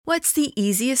What's the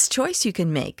easiest choice you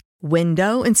can make?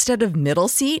 Window instead of middle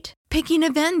seat? Picking a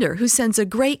vendor who sends a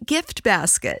great gift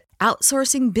basket?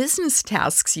 Outsourcing business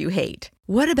tasks you hate?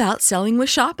 What about selling with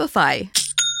Shopify?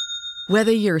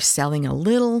 Whether you're selling a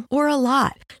little or a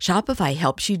lot, Shopify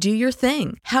helps you do your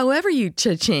thing, however you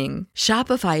cha-ching.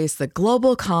 Shopify is the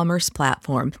global commerce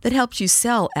platform that helps you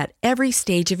sell at every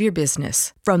stage of your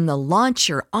business. From the launch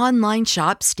your online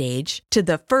shop stage to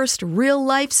the first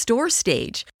real-life store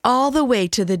stage, all the way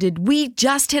to the did we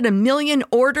just hit a million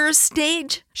orders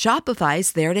stage.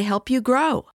 Shopify's there to help you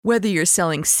grow. Whether you're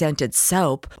selling scented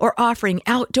soap or offering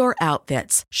outdoor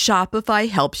outfits, Shopify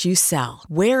helps you sell.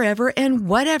 Wherever and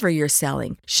whatever you're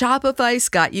selling, Shopify's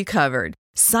got you covered.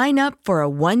 Sign up for a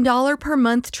 $1 per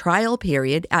month trial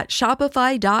period at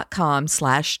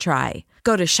shopify.com/try.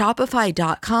 Go to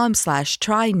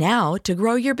shopify.com/try now to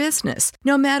grow your business,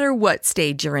 no matter what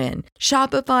stage you're in.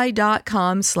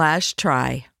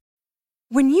 Shopify.com/try.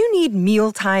 When you need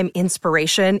mealtime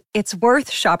inspiration, it's worth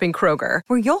shopping Kroger,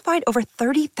 where you'll find over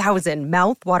 30,000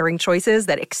 mouth-watering choices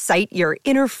that excite your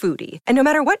inner foodie. And no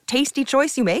matter what tasty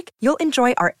choice you make, you'll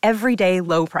enjoy our everyday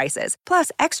low prices,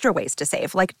 plus extra ways to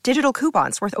save, like digital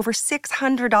coupons worth over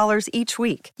 $600 each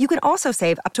week. You can also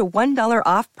save up to $1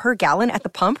 off per gallon at the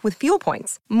pump with fuel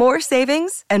points. More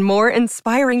savings and more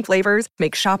inspiring flavors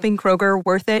make shopping Kroger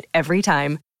worth it every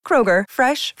time. Kroger,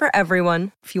 fresh for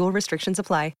everyone. Fuel restrictions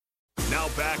apply. Now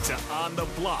back to On the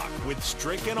Block with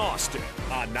Strick and Austin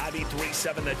on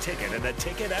 93.7 The Ticket and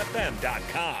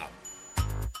theticketfm.com.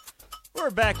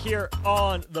 We're back here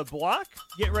on The Block.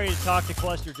 Getting ready to talk to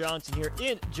Clester Johnson here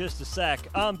in just a sec.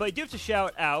 But I do have to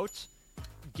shout out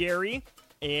Gary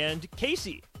and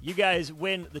Casey. You guys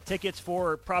win the tickets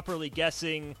for properly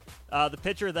guessing the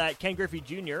pitcher that Ken Griffey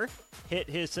Jr. hit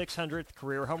his 600th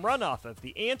career home run off of.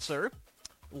 The answer,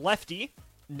 lefty,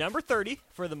 number 30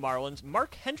 for the Marlins,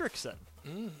 Mark Hendrickson.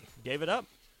 Gave it up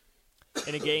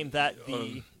in a game that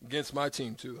against my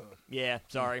team, too. Yeah,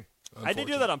 sorry. I did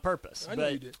do that on purpose. I know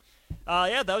you did.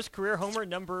 Yeah, that was career homer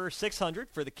number 600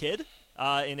 for the kid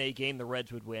in a game the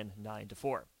Reds would win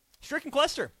 9-4. Strick and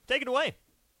Clester, take it away.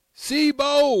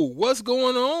 Sibo, what's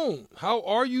going on? How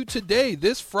are you today,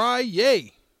 this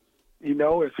Friday? You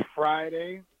know, it's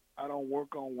Friday. I don't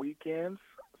work on weekends.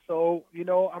 So, you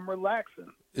know, I'm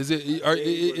relaxing.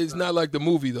 It's not like the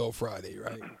movie, though, Friday,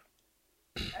 right?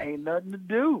 Ain't nothing to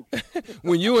do.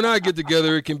 When you and I get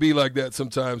together, it can be like that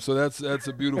sometimes. So that's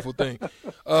a beautiful thing.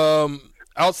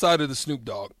 Outside of the Snoop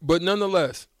Dogg. But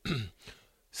nonetheless,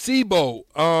 Sibo,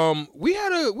 we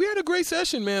had a great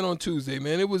session, man, on Tuesday,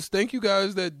 man. Thank you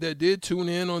guys that did tune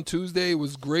in on Tuesday. It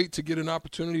was great to get an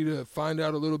opportunity to find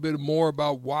out a little bit more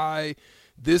about why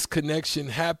this connection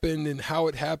happened and how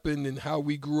it happened and how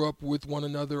we grew up with one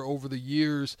another over the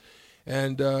years.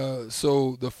 And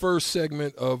so the first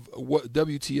segment of what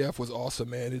WTF was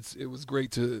awesome, man. It was great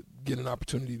to get an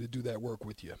opportunity to do that work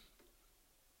with you.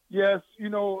 Yes, you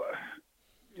know,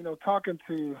 talking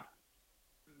to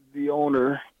the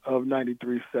owner of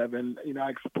 93.7, I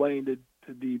explained it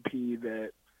to DP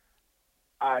that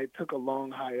I took a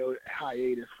long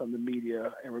hiatus from the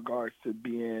media in regards to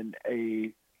being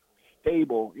a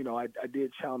stable. I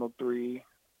did Channel 3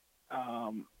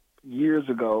 years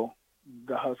ago,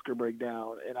 the Husker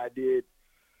Breakdown, and I did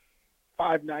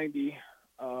 590,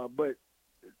 but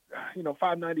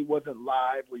 590 wasn't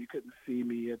live where you couldn't see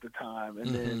me at the time, and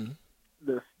then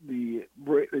the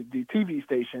TV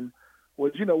station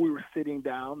was, we were sitting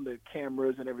down, the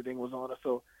cameras and everything was on us,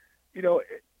 so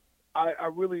I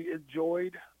really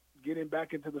enjoyed getting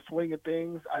back into the swing of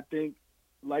things. I think,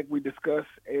 like we discussed,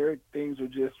 Eric, things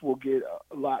will get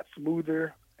a lot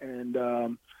smoother, and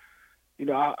I'll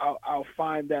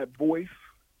find that voice,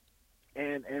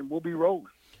 and we'll be rolling.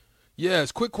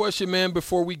 Yes, quick question, man,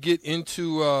 before we get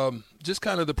into just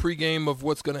kind of the pregame of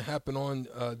what's going to happen on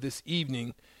this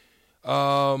evening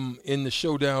in the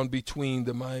showdown between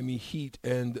the Miami Heat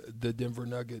and the Denver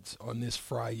Nuggets on this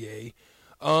Friday.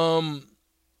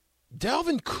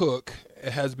 Dalvin Cook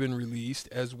has been released,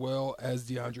 as well as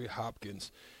DeAndre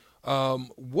Hopkins.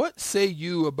 What say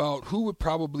you about who would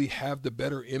probably have the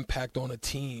better impact on a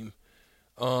team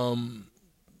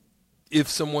if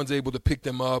someone's able to pick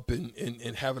them up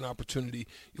and have an opportunity?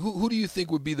 Who do you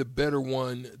think would be the better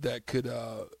one that could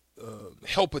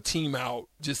help a team out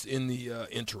just in the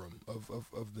interim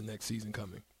of the next season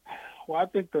coming? Well, I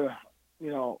think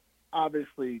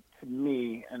obviously to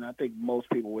me, and I think most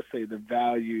people would say the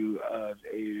value of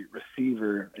a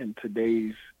receiver in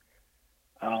today's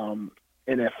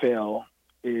NFL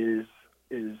is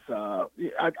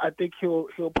I think he'll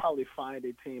probably find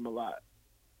a team a lot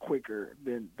quicker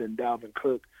than Dalvin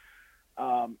Cook.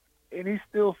 and he's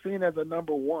still seen as a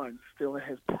number one, still in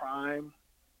his prime,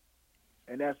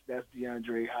 and that's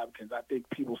DeAndre Hopkins. I think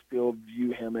people still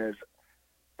view him as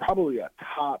probably a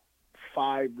top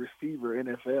 5 receiver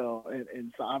NFL,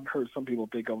 and so I've heard some people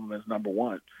think of him as number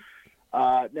one.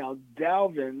 Now,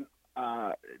 Dalvin,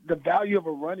 the value of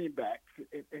a running back,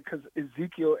 because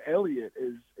Ezekiel Elliott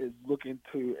is looking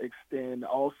to extend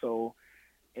also,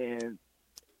 and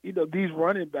these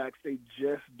running backs, they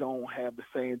just don't have the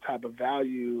same type of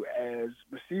value as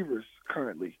receivers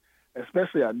currently,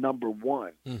 especially at number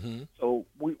one. Mm-hmm. So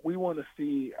we want to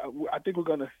see. I think we're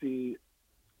going to see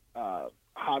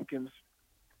Hopkins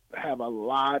have a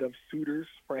lot of suitors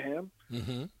for him,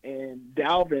 mm-hmm. and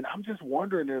Dalvin. I'm just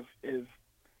wondering if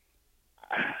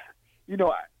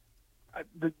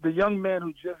the young man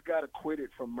who just got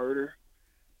acquitted for murder.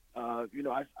 I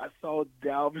saw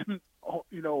Dalvin,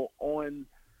 on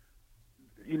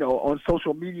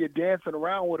social media dancing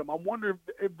around with him. I'm wondering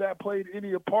if that played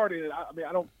any part in it. I mean,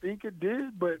 I don't think it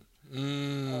did, but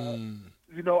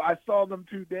I saw them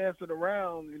two dancing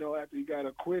around, after he got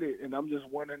acquitted, and I'm just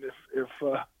wondering if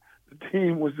the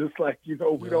team was just like, we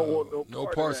don't want no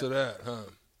parts of that, huh?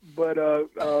 But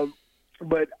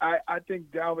I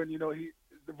think Dalvin,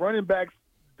 the running backs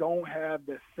don't have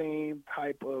the same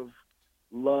type of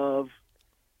love,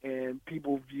 and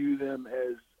people view them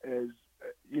as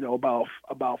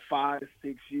about 5 to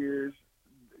 6 years,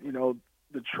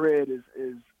 the tread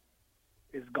is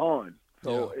gone.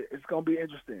 So it's going to be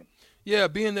interesting. Yeah,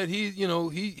 being that he's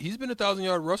been a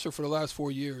 1,000-yard rusher for the last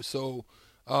 4 years. So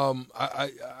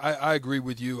I agree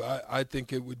with you. I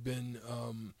think it would have been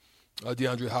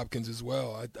DeAndre Hopkins as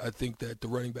well. I think that the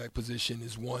running back position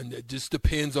is one that just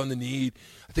depends on the need.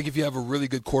 I think if you have a really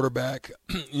good quarterback,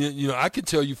 I can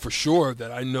tell you for sure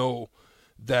that I know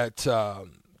that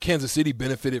Kansas City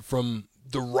benefited from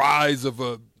the rise of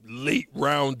a late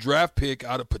round draft pick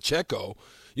out of Pacheco.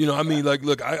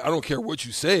 Look, I don't care what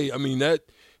you say. I mean, that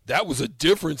was a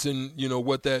difference in,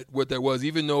 what that was,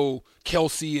 even though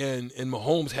Kelsey and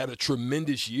Mahomes had a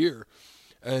tremendous year.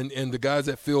 And the guys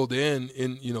that filled in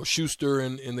Schuster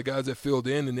and the guys that filled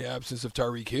in the absence of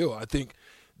Tyreek Hill, I think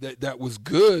that was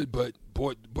good, but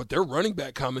their running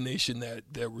back combination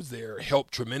that was there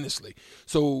helped tremendously.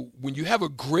 So when you have a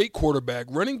great quarterback,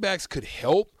 running backs could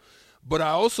help, but I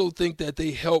also think that they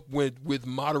help with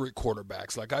moderate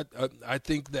quarterbacks. Like I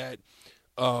think that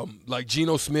like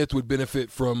Geno Smith would benefit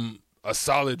from a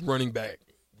solid running back,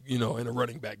 in a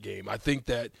running back game. I think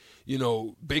that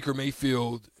Baker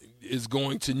Mayfield is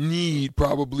going to need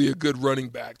probably a good running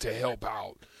back to help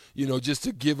out, just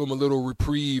to give him a little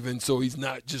reprieve, and so he's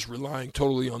not just relying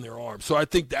totally on their arm. So I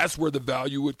think that's where the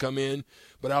value would come in.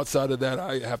 But outside of that,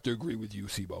 I have to agree with you,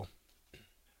 Sibo.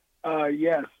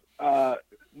 Yes.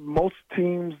 Most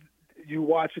teams you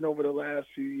watching over the last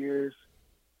few years,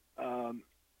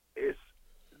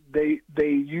 they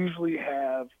usually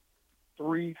have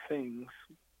 3 things.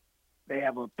 They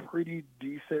have a pretty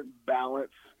decent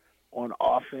balance on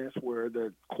offense where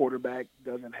the quarterback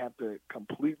doesn't have to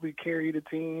completely carry the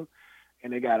team,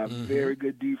 and they got a very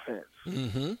good defense.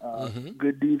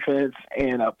 Good defense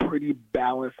and a pretty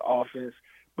balanced offense.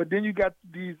 But then you got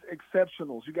these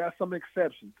exceptionals. You got some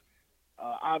exceptions.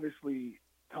 Obviously,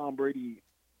 Tom Brady,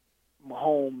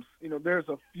 Mahomes, there's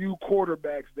a few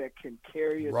quarterbacks that can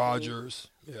carry a Rodgers,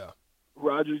 team.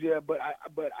 Rodgers, yeah, but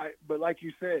like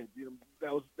you said,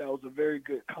 that was a very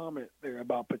good comment there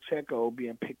about Pacheco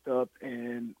being picked up,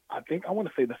 and I want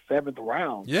to say the 7th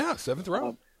round. Yeah, 7th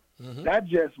round. That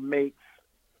just makes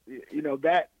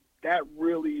that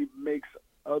really makes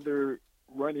other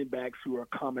running backs who are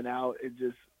coming out. It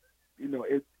just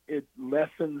it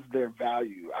lessens their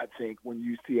value. I think when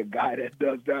you see a guy that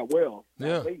does that well.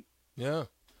 Yeah.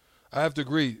 I have to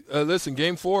agree. Listen,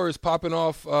 Game 4 is popping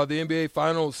off the NBA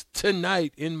Finals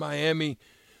tonight in Miami.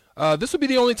 This will be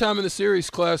the only time in the series,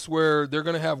 Clester, where they're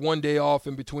going to have one day off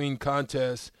in between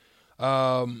contests.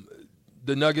 The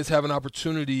Nuggets have an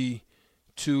opportunity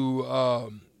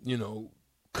to,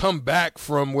 come back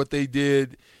from what they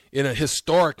did in a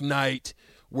historic night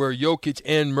where Jokic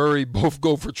and Murray both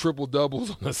go for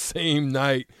triple-doubles on the same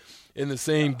night in the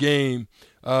same game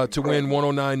to win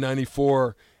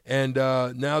 109-94. And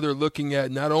now they're looking at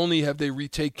not only have they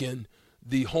retaken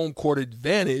the home court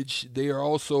advantage, they are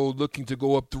also looking to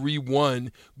go up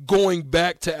 3-1, going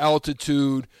back to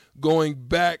altitude, going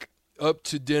back up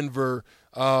to Denver.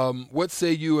 What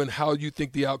say you and how you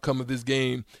think the outcome of this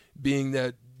game, being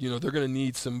that they're going to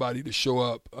need somebody to show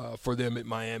up for them at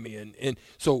Miami? And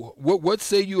so what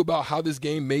say you about how this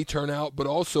game may turn out, but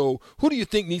also who do you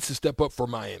think needs to step up for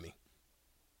Miami?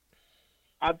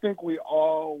 I think we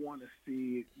all want to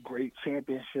see great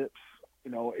championships.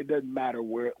 It doesn't matter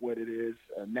what it is,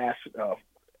 national,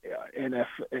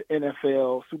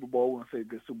 NFL, Super Bowl. We want to see a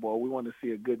good Super Bowl. We want to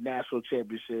see a good national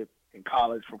championship in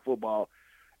college for football,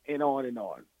 and on and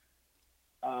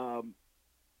on.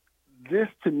 This,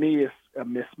 to me, is a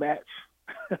mismatch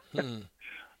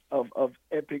of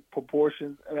epic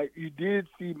proportions. Like, you did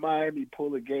see Miami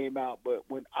pull a game out, but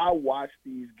when I watch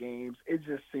these games, it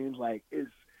just seems like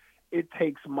it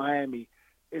takes Miami.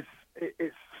 It's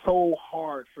so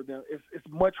hard for them. It's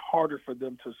much harder for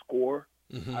them to score,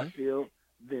 I feel,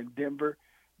 than Denver.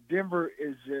 Denver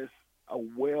is just a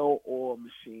well-oiled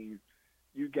machine.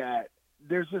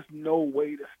 There's just no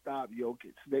way to stop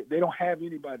Jokic. They don't have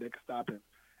anybody that can stop him.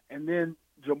 And then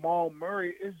Jamal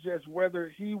Murray is just whether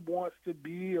he wants to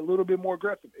be a little bit more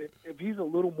aggressive. If he's a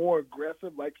little more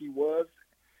aggressive like he was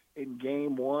in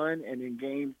Game 1 and in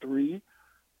Game 3,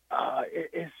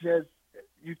 it's just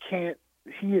you can't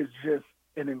 – he is just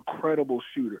an incredible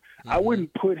shooter. I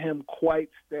wouldn't put him quite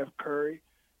Steph Curry,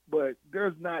 but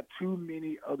there's not too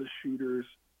many other shooters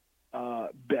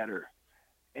better.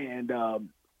 And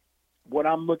what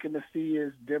I'm looking to see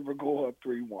is Denver go up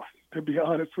 3-1, to be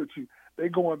honest with you. They're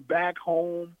going back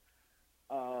home.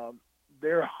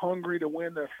 They're hungry to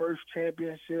win their first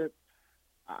championship.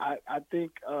 I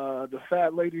think the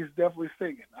fat lady is definitely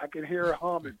singing. I can hear her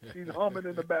humming. She's humming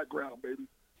in the background, baby.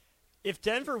 If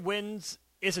Denver wins,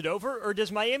 is it over, or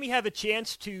does Miami have a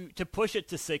chance to push it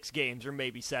to 6 games or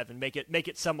maybe 7, make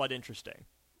it somewhat interesting?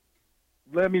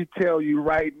 Let me tell you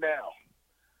right now,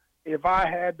 if I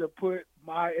had to put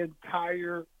my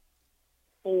entire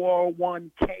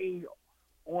 401k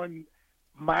on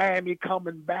Miami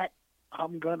coming back,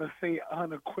 I'm going to say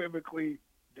unequivocally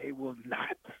they will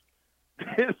not.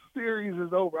 This series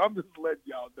is over. I'm just letting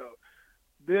y'all know.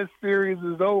 This series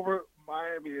is over.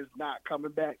 Miami is not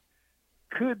coming back.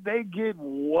 Could they get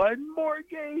one more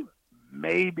game?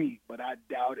 Maybe, but I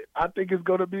doubt it. I think it's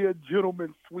going to be a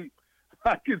gentleman's sweep.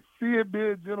 I can see it be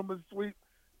a gentleman's sweep,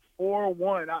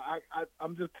 4-1.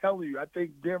 I'm just telling you, I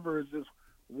think Denver is just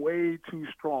way too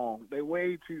strong. They're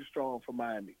way too strong for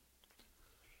Miami.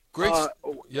 Great.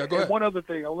 Yeah, go ahead. One other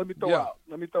thing, let me throw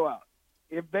out.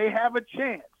 If they have a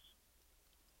chance,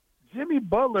 Jimmy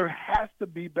Butler has to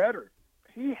be better.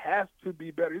 He has to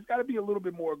be better. He's got to be a little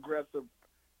bit more aggressive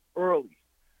early.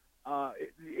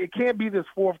 It can't be this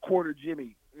fourth quarter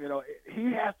Jimmy.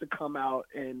 He has to come out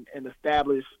and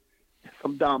establish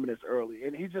some dominance early,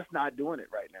 and he's just not doing it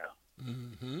right now.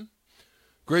 Mm-hmm.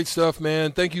 Great stuff,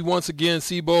 man. Thank you once again,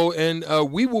 Sibo.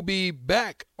 And we will be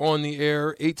back on the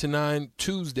air 8 to 9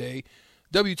 Tuesday.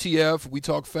 WTF, We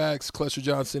Talk Facts, Clester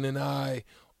Johnson and I,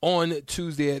 on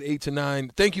Tuesday at 8 to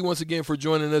 9. Thank you once again for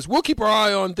joining us. We'll keep our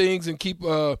eye on things and keep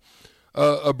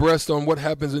abreast on what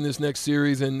happens in this next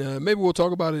series. And maybe we'll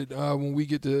talk about it when we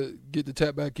get to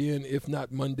tap back in, if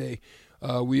not Monday.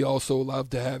 We also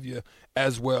love to have you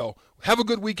as well. Have a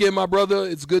good weekend, my brother.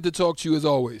 It's good to talk to you as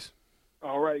always.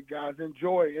 All right, guys.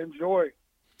 Enjoy.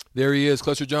 There he is,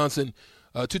 Clester Johnson,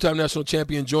 two-time national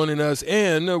champion, joining us.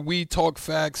 And We Talk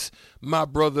Facts, my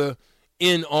brother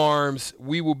in arms.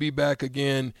 We will be back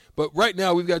again. But right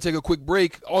now, we've got to take a quick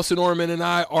break. Austin Orman and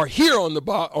I are here on the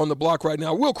block right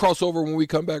now. We'll cross over when we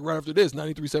come back right after this.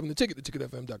 93.7 The Ticket,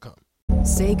 theticketfm.com.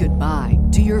 Say goodbye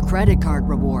to your credit card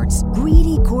rewards.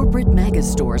 Greedy corporate mega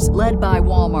stores, led by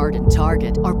Walmart and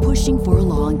Target, are pushing for a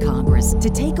law in Congress to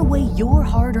take away your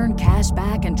hard-earned cash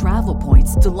back and travel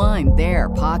points to line their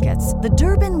pockets. The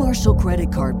Durbin-Marshall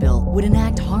credit card bill would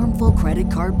enact harmful credit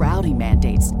card routing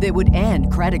mandates that would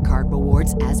end credit card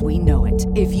rewards as we know it.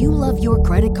 If you love your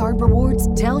credit card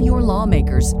rewards, tell your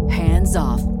lawmakers, hands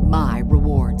off my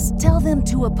rewards. Tell them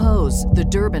to oppose the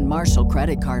Durbin-Marshall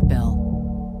credit card bill.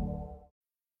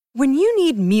 When you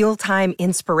need mealtime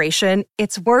inspiration,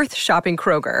 it's worth shopping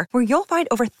Kroger, where you'll find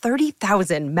over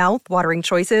 30,000 mouth-watering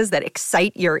choices that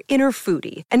excite your inner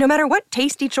foodie. And no matter what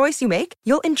tasty choice you make,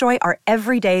 you'll enjoy our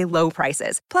everyday low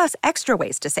prices, plus extra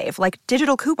ways to save, like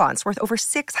digital coupons worth over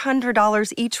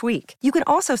 $600 each week. You can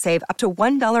also save up to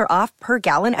 $1 off per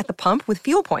gallon at the pump with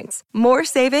fuel points. More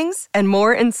savings and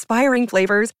more inspiring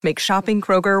flavors make shopping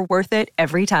Kroger worth it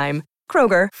every time.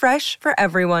 Kroger, fresh for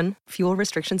everyone. Fuel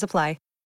restrictions apply.